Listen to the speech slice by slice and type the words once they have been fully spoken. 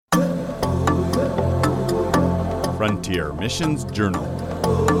Frontier Missions Journal.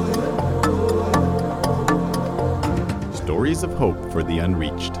 Stories of hope for the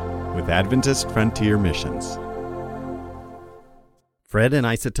unreached with Adventist Frontier Missions. Fred and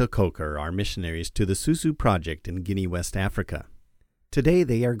Isata Coker are missionaries to the Susu Project in Guinea, West Africa. Today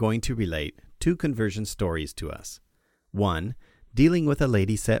they are going to relate two conversion stories to us. One, dealing with a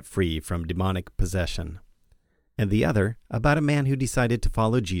lady set free from demonic possession, and the other about a man who decided to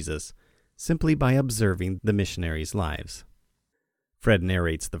follow Jesus simply by observing the missionaries' lives. Fred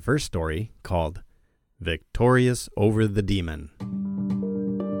narrates the first story, called Victorious Over the Demon.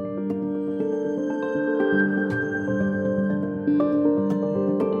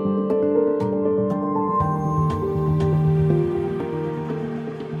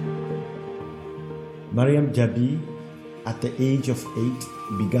 Mariam Jabi, at the age of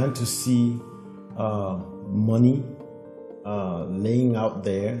 8, began to see money laying out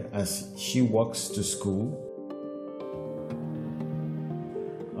there as she walks to school.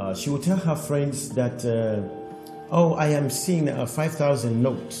 She would tell her friends that, I am seeing 5,000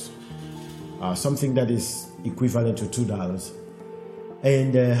 notes, something that is equivalent to $2.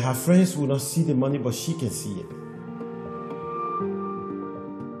 And her friends will not see the money, but she can see it.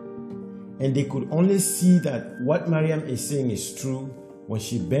 And they could only see that what Mariam is saying is true when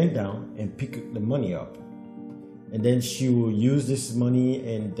she bent down and picked the money up. And then she will use this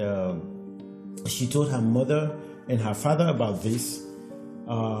money, and she told her mother and her father about this.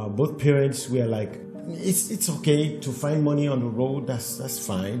 Both parents were like, it's okay to find money on the road, that's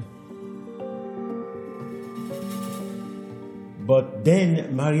fine. But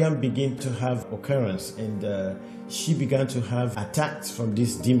then Mariam began to have occurrence, and she began to have attacks from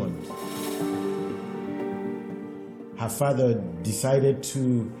this demon. Her father decided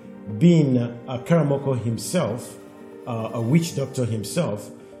to, being a Karamoko himself, a witch doctor himself,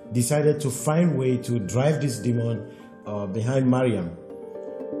 decided to find a way to drive this demon behind Mariam.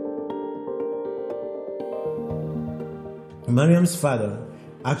 Mariam's father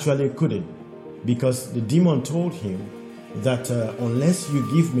actually couldn't, because the demon told him that unless you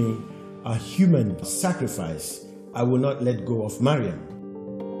give me a human sacrifice, I will not let go of Mariam.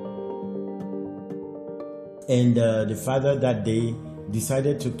 And the father that day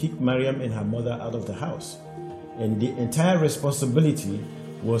decided to kick Mariam and her mother out of the house. And the entire responsibility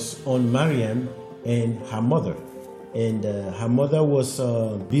was on Mariam and her mother. And her mother was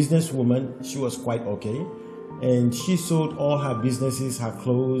a businesswoman. She was quite okay. And she sold all her businesses, her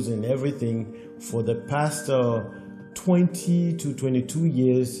clothes and everything. For the past 20 to 22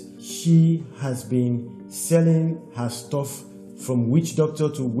 years, she has been selling her stuff from witch doctor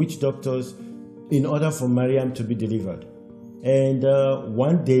to witch doctors in order for Mariam to be delivered. And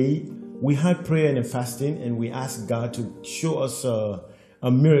one day, we had prayer and fasting, and we asked God to show us a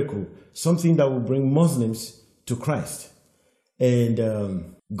miracle, something that will bring Muslims to Christ. And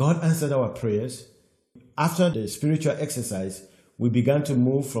God answered our prayers. After the spiritual exercise, we began to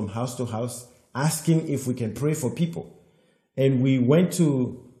move from house to house, asking if we can pray for people. And we went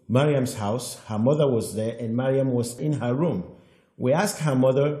to Mariam's house. Her mother was there, and Mariam was in her room. We asked her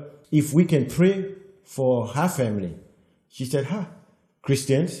mother if we can pray for her family. She said,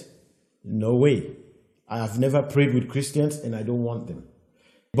 Christians? No way. I have never prayed with Christians, and I don't want them.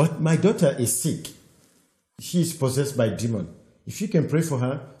 But my daughter is sick. She is possessed by a demon. If you can pray for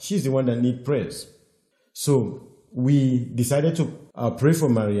her, she's the one that needs prayers. So we decided to pray for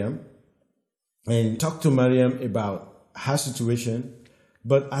Mariam and talk to Mariam about her situation.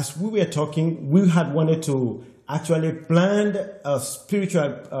 But as we were talking, we had wanted to actually plan a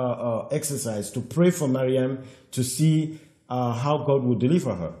spiritual exercise to pray for Mariam to see how God would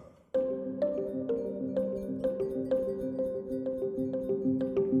deliver her.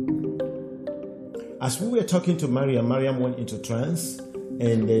 As we were talking to Mariam, Mariam went into trance,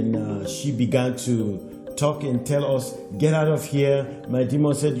 and then she began to talk and tell us, get out of here. My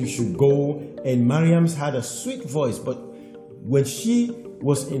demon said you should go. And Mariam's had a sweet voice, but when she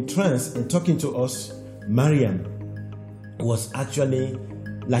was in trance and talking to us, Mariam was actually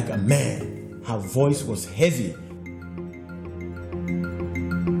like a man. Her voice was heavy.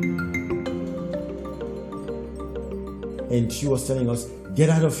 And she was telling us, get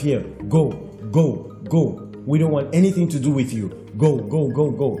out of here. Go, go, go. We don't want anything to do with you. Go, go,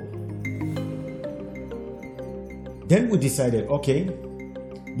 go, go. Then we decided, okay,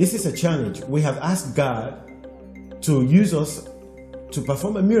 this is a challenge. We have asked God to use us to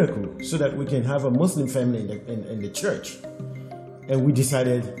perform a miracle so that we can have a Muslim family in the church. And we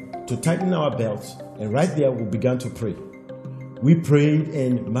decided to tighten our belts, and right there we began to pray. we prayed,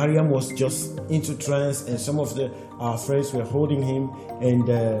 and Mariam was just into trance, and some of our friends were holding him, and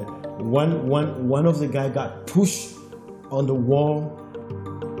one of the guy got pushed on the wall.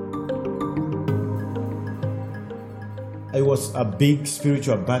 It was a big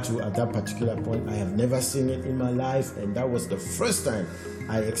spiritual battle at that particular point. I have never seen it in my life, and that was the first time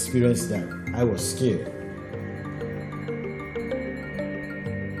I experienced that. I was scared.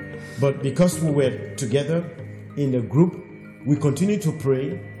 But because we were together in the group, we continued to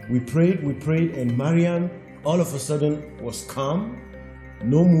pray. We prayed, and Mariam all of a sudden was calm,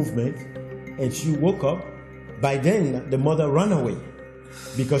 no movement, and she woke up. By then, the mother ran away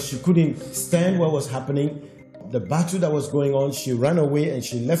because she couldn't stand what was happening. The battle that was going on, she ran away and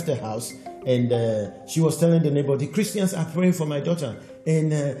she left the house, and she was telling the neighbor, the Christians are praying for my daughter,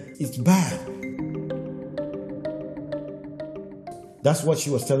 and it's bad. That's what she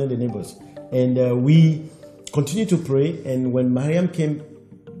was telling the neighbors. And we continued to pray, and when Mariam came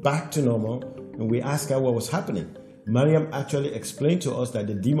back to normal, and we asked her what was happening, Mariam actually explained to us that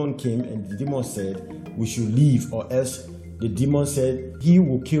the demon came, and the demon said we should leave, or else the demon said he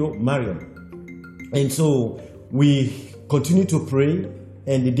will kill Mariam. And so we continued to pray,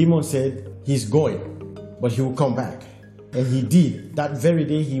 and the demon said he's going, but he will come back. And he did. That very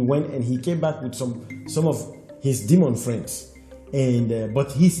day he went, and he came back with some of his demon friends. And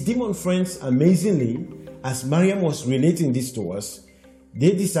but his demon friends, amazingly, as Mariam was relating this to us,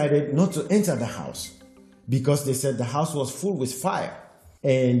 they decided not to enter the house because they said the house was full with fire.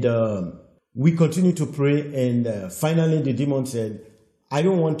 And we continued to pray, and finally the demon said, I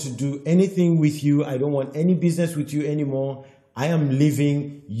don't want to do anything with you. I don't want any business with you anymore. I am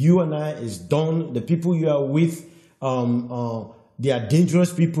leaving. You and I is done. The people you are with, they are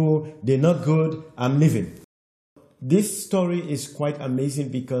dangerous people. They're not good. I'm leaving. This story is quite amazing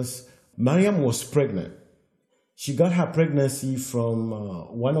because Mariam was pregnant. She got her pregnancy from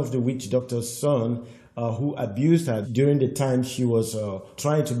one of the witch doctor's son who abused her during the time she was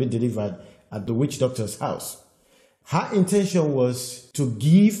trying to be delivered at the witch doctor's house. Her intention was to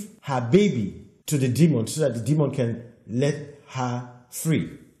give her baby to the demon so that the demon can let her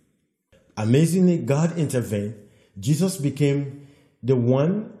free. Amazingly, God intervened. Jesus became the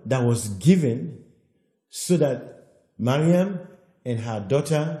one that was given so that Mariam and her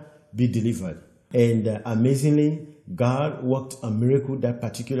daughter be delivered. And amazingly, God worked a miracle that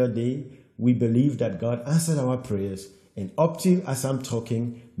particular day. We believe that God answered our prayers. And up till as I'm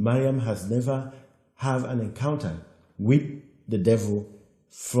talking, Mariam has never had an encounter with the devil.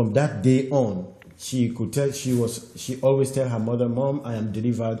 From that day on, she could tell, she always tell her mother, Mom, I am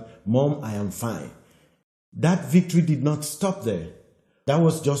delivered. Mom, I am fine. That victory did not stop there. That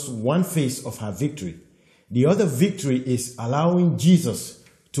was just one phase of her victory. The other victory is allowing Jesus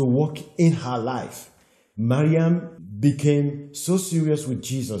to work in her life. Mariam became so serious with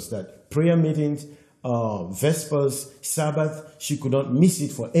Jesus that prayer meetings, Vespers, Sabbath, she could not miss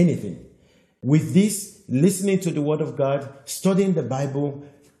it for anything. With this, listening to the Word of God, studying the Bible,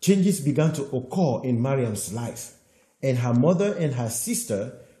 changes began to occur in Mariam's life. And her mother and her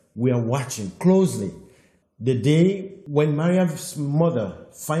sister were watching closely. The day when Mariam's mother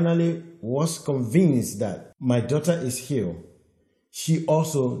finally was convinced that my daughter is healed, she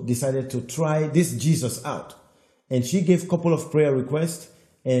also decided to try this Jesus out. And she gave a couple of prayer requests,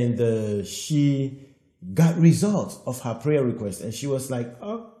 and she got results of her prayer requests. And she was like,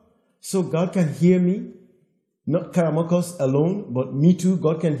 oh, so God can hear me, not Karamakos alone, but me too,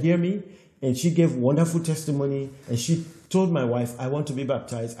 God can hear me. And she gave wonderful testimony. And she told my wife, I want to be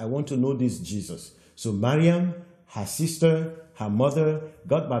baptized. I want to know this Jesus. So Mariam, her sister, her mother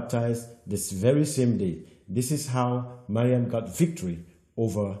got baptized this very same day. This is how Mariam got victory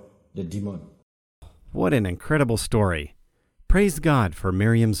over the demon. What an incredible story. Praise God for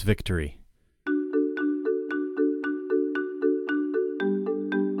Miriam's victory.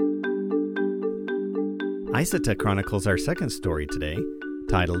 Isata chronicles our second story today,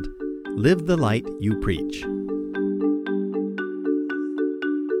 titled, Live the Light You Preach.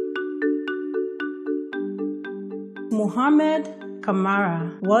 Muhammad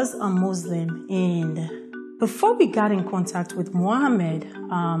Kamara was a Muslim, and before we got in contact with Muhammad,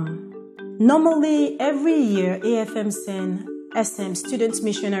 normally every year AFM send SM student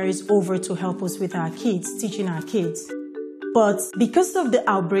missionaries over to help us with our kids, teaching our kids. But because of the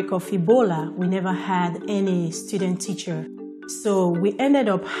outbreak of Ebola, we never had any student teacher. So we ended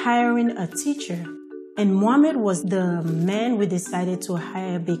up hiring a teacher. And Muhammad was the man we decided to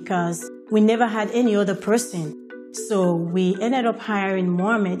hire because we never had any other person. So we ended up hiring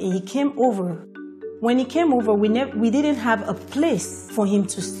Muhammad, and he came over When he came over, we didn't have a place for him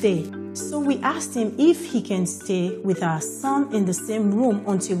to stay. So we asked him if he can stay with our son in the same room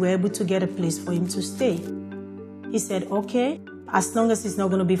until we're able to get a place for him to stay. He said, okay, as long as it's not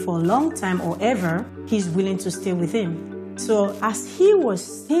going to be for a long time or ever, he's willing to stay with him. So as he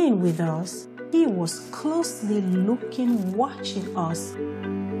was staying with us, he was closely looking, watching us.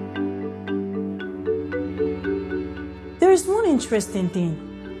 There is one interesting thing.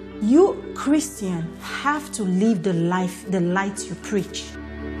 You, Christian, have to live the light you preach.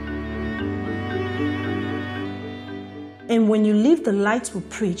 And when you live the light we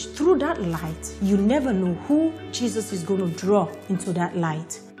preach, through that light, you never know who Jesus is going to draw into that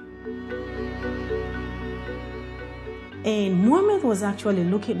light. And Muhammad was actually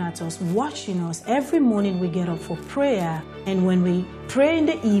looking at us, watching us. Every morning we get up for prayer. And when we pray in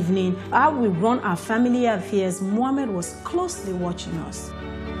the evening, how we run our family affairs, Muhammad was closely watching us.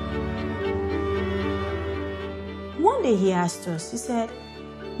 One day he asked us, he said,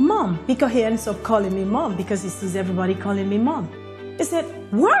 Mom, because he ends up calling me Mom because he sees everybody calling me Mom. He said,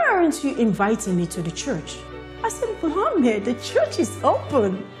 why aren't you inviting me to the church? I said, Muhammad, the church is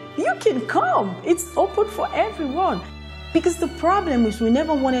open. You can come. It's open for everyone. Because the problem is we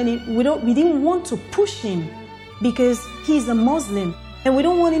didn't want to push him because he's a Muslim. And we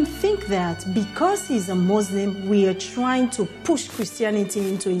don't want him to think that because he's a Muslim, we are trying to push Christianity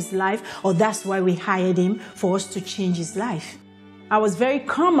into his life, or that's why we hired him for us to change his life. I was very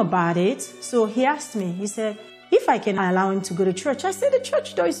calm about it. So he asked me, he said, if I can allow him to go to church. I said, the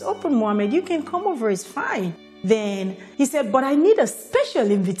church door is open, Muhammad. You can come over, it's fine. Then he said, but I need a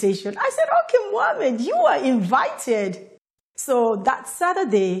special invitation. I said, okay, Muhammad, you are invited. So that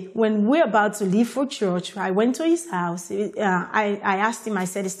Saturday, when we're about to leave for church, I went to his house. I asked him, I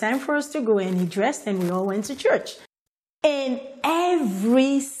said, it's time for us to go. And he dressed and we all went to church. And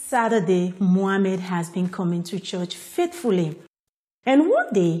every Saturday, Muhammad has been coming to church faithfully. And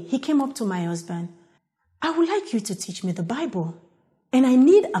one day, he came up to my husband. I would like you to teach me the Bible. And I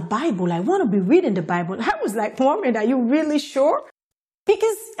need a Bible. I want to be reading the Bible. I was like, Muhammad, are you really sure?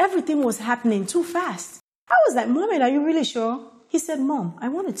 Because everything was happening too fast. I was like, Muhammad, are you really sure? He said, Mom, I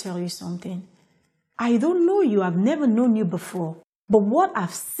want to tell you something. I don't know you. I've never known you before. But what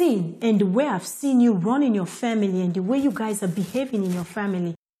I've seen and the way I've seen you run in your family and the way you guys are behaving in your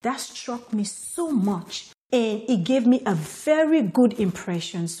family, that struck me so much. And it gave me a very good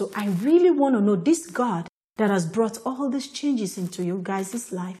impression. So I really want to know this God that has brought all these changes into you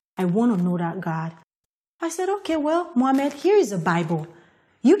guys' life. I want to know that God. I said, okay, well, Muhammad, here is a Bible.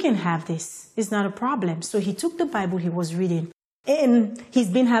 You can have this. It's not a problem. So he took the Bible he was reading. And he's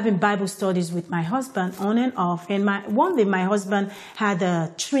been having Bible studies with my husband on and off. And one day my husband had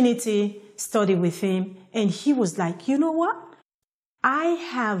a Trinity study with him. And he was like, you know what? I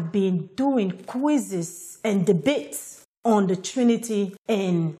have been doing quizzes and debates on the Trinity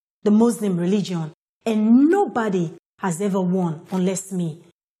and the Muslim religion. And nobody has ever won unless me.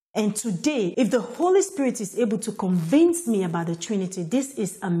 And today, if the Holy Spirit is able to convince me about the Trinity, this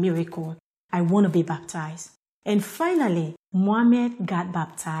is a miracle. I want to be baptized. And finally, Muhammad got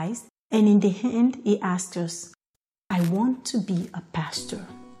baptized. And in the end, he asked us, I want to be a pastor.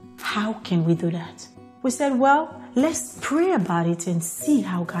 How can we do that? We said, well, let's pray about it and see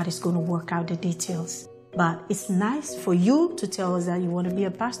how God is going to work out the details. But it's nice for you to tell us that you want to be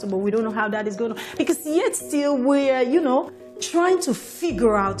a pastor, but we don't know how that is going to, because yet still we're, trying to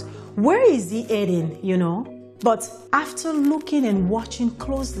figure out where is he heading, But after looking and watching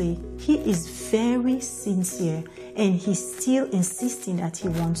closely, he is very sincere and he's still insisting that he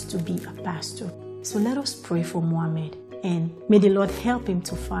wants to be a pastor. So let us pray for Muhammad and may the Lord help him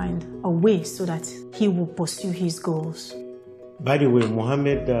to find a way so that he will pursue his goals. By the way,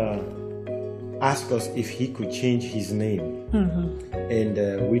 Muhammad asked us if he could change his name. Mm-hmm.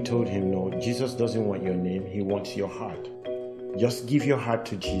 And we told him, no, Jesus doesn't want your name. He wants your heart. Just give your heart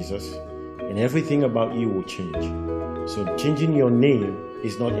to Jesus and everything about you will change. So changing your name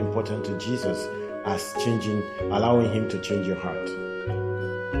is not important to Jesus as allowing him to change your heart.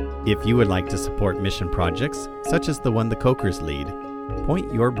 If you would like to support mission projects, such as the one the Cokers lead,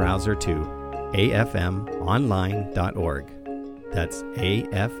 point your browser to afmonline.org. That's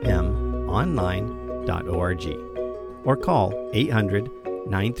afmonline.org. Or call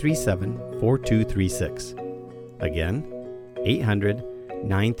 800-937-4236. Again,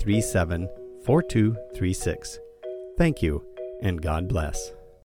 800-937-4236. Thank you, and God bless.